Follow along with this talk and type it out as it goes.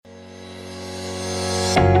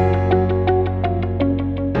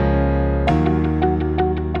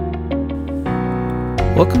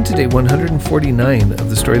Welcome to day 149 of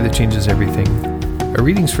The Story That Changes Everything. Our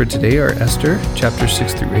readings for today are Esther, chapters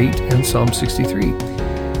 6 through 8, and Psalm 63.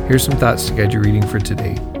 Here's some thoughts to guide your reading for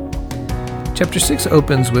today. Chapter 6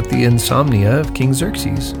 opens with the insomnia of King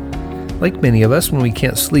Xerxes. Like many of us, when we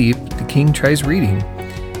can't sleep, the king tries reading.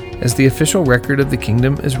 As the official record of the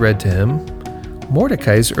kingdom is read to him,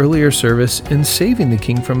 Mordecai's earlier service in saving the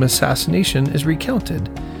king from assassination is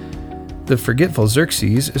recounted. The forgetful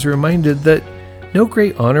Xerxes is reminded that no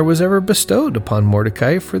great honor was ever bestowed upon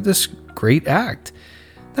Mordecai for this great act.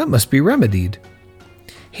 That must be remedied.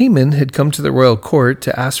 Haman had come to the royal court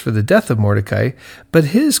to ask for the death of Mordecai, but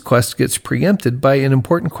his quest gets preempted by an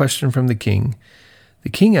important question from the king. The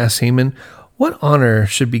king asks Haman, what honor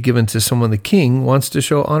should be given to someone the king wants to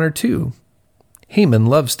show honor to? Haman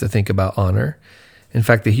loves to think about honor. In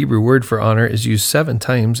fact, the Hebrew word for honor is used 7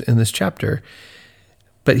 times in this chapter.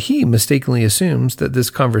 But he mistakenly assumes that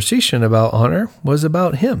this conversation about honor was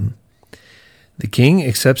about him. The king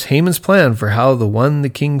accepts Haman's plan for how the one the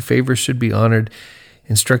king favors should be honored.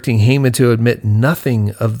 Instructing Haman to admit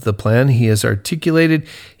nothing of the plan he has articulated,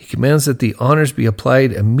 he commands that the honors be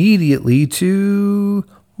applied immediately to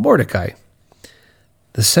Mordecai.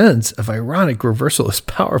 The sense of ironic reversal is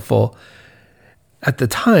powerful. At the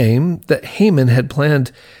time that Haman had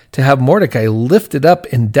planned to have Mordecai lifted up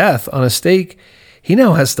in death on a stake, he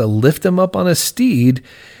now has to lift him up on a steed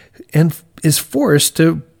and is forced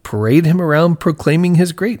to parade him around proclaiming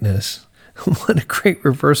his greatness. What a great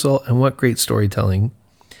reversal and what great storytelling.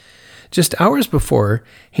 Just hours before,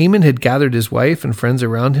 Haman had gathered his wife and friends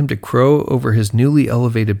around him to crow over his newly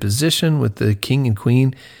elevated position with the king and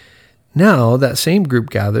queen. Now that same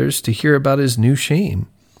group gathers to hear about his new shame.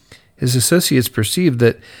 His associates perceive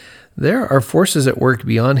that there are forces at work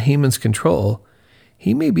beyond Haman's control.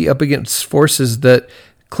 He may be up against forces that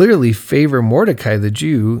clearly favor Mordecai the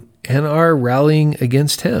Jew and are rallying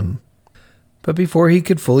against him. But before he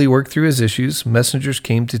could fully work through his issues, messengers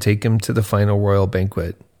came to take him to the final royal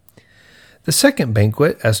banquet. The second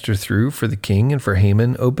banquet Esther threw for the king and for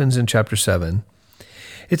Haman opens in chapter 7.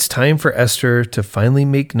 It's time for Esther to finally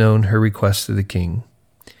make known her request to the king.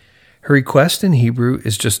 Her request in Hebrew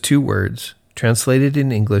is just 2 words, translated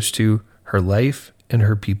in English to her life and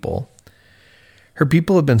her people. Her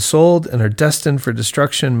people have been sold and are destined for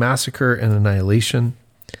destruction, massacre, and annihilation.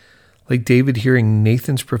 Like David hearing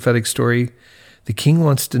Nathan's prophetic story, the king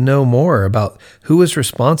wants to know more about who is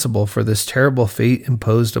responsible for this terrible fate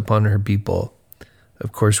imposed upon her people.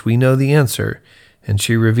 Of course, we know the answer, and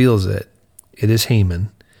she reveals it. It is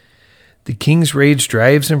Haman. The king's rage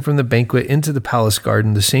drives him from the banquet into the palace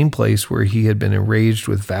garden, the same place where he had been enraged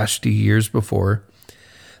with Vashti years before.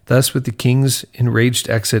 Thus, with the king's enraged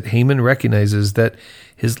exit, Haman recognizes that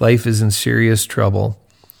his life is in serious trouble.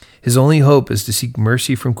 His only hope is to seek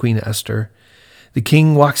mercy from Queen Esther. The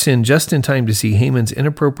king walks in just in time to see Haman's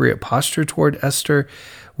inappropriate posture toward Esther,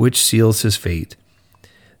 which seals his fate.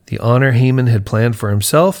 The honor Haman had planned for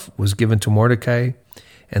himself was given to Mordecai,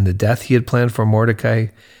 and the death he had planned for Mordecai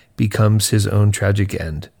becomes his own tragic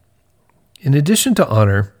end. In addition to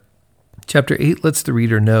honor, Chapter 8 lets the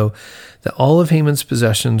reader know that all of Haman's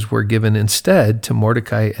possessions were given instead to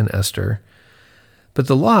Mordecai and Esther. But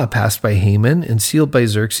the law passed by Haman and sealed by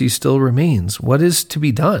Xerxes still remains. What is to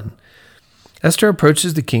be done? Esther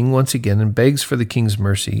approaches the king once again and begs for the king's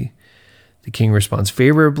mercy. The king responds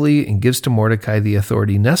favorably and gives to Mordecai the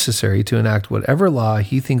authority necessary to enact whatever law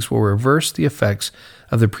he thinks will reverse the effects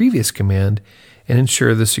of the previous command and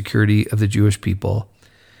ensure the security of the Jewish people.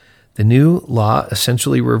 The new law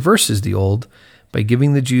essentially reverses the old by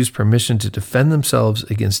giving the Jews permission to defend themselves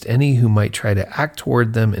against any who might try to act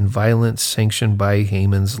toward them in violence sanctioned by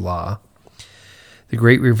Haman's law. The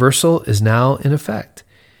great reversal is now in effect.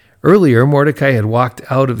 Earlier, Mordecai had walked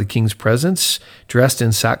out of the king's presence dressed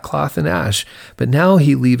in sackcloth and ash, but now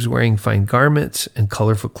he leaves wearing fine garments and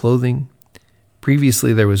colorful clothing.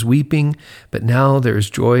 Previously there was weeping, but now there is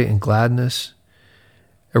joy and gladness.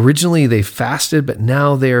 Originally they fasted, but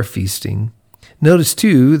now they are feasting. Notice,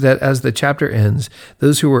 too, that as the chapter ends,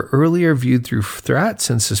 those who were earlier viewed through threats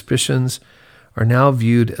and suspicions are now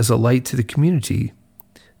viewed as a light to the community.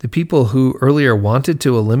 The people who earlier wanted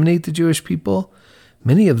to eliminate the Jewish people,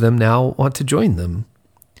 many of them now want to join them.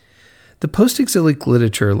 The post-exilic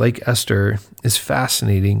literature, like Esther, is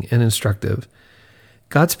fascinating and instructive.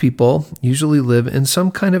 God's people usually live in some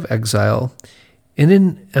kind of exile in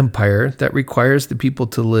an empire that requires the people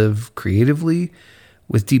to live creatively,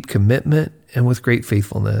 with deep commitment, and with great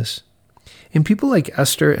faithfulness. In people like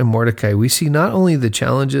Esther and Mordecai, we see not only the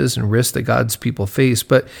challenges and risks that God's people face,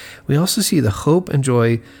 but we also see the hope and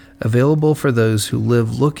joy available for those who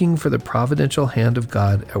live looking for the providential hand of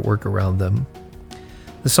God at work around them.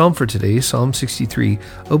 The psalm for today, Psalm 63,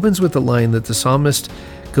 opens with the line that the psalmist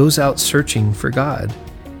goes out searching for God.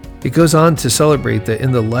 It goes on to celebrate that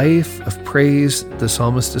in the life of praise, the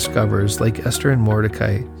psalmist discovers, like Esther and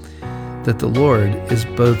Mordecai, that the Lord is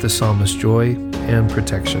both the psalmist's joy and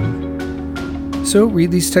protection. So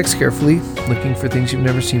read these texts carefully, looking for things you've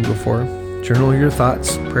never seen before. Journal your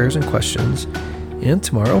thoughts, prayers, and questions. And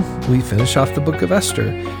tomorrow, we finish off the book of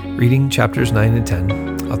Esther, reading chapters 9 and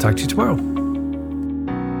 10. I'll talk to you tomorrow.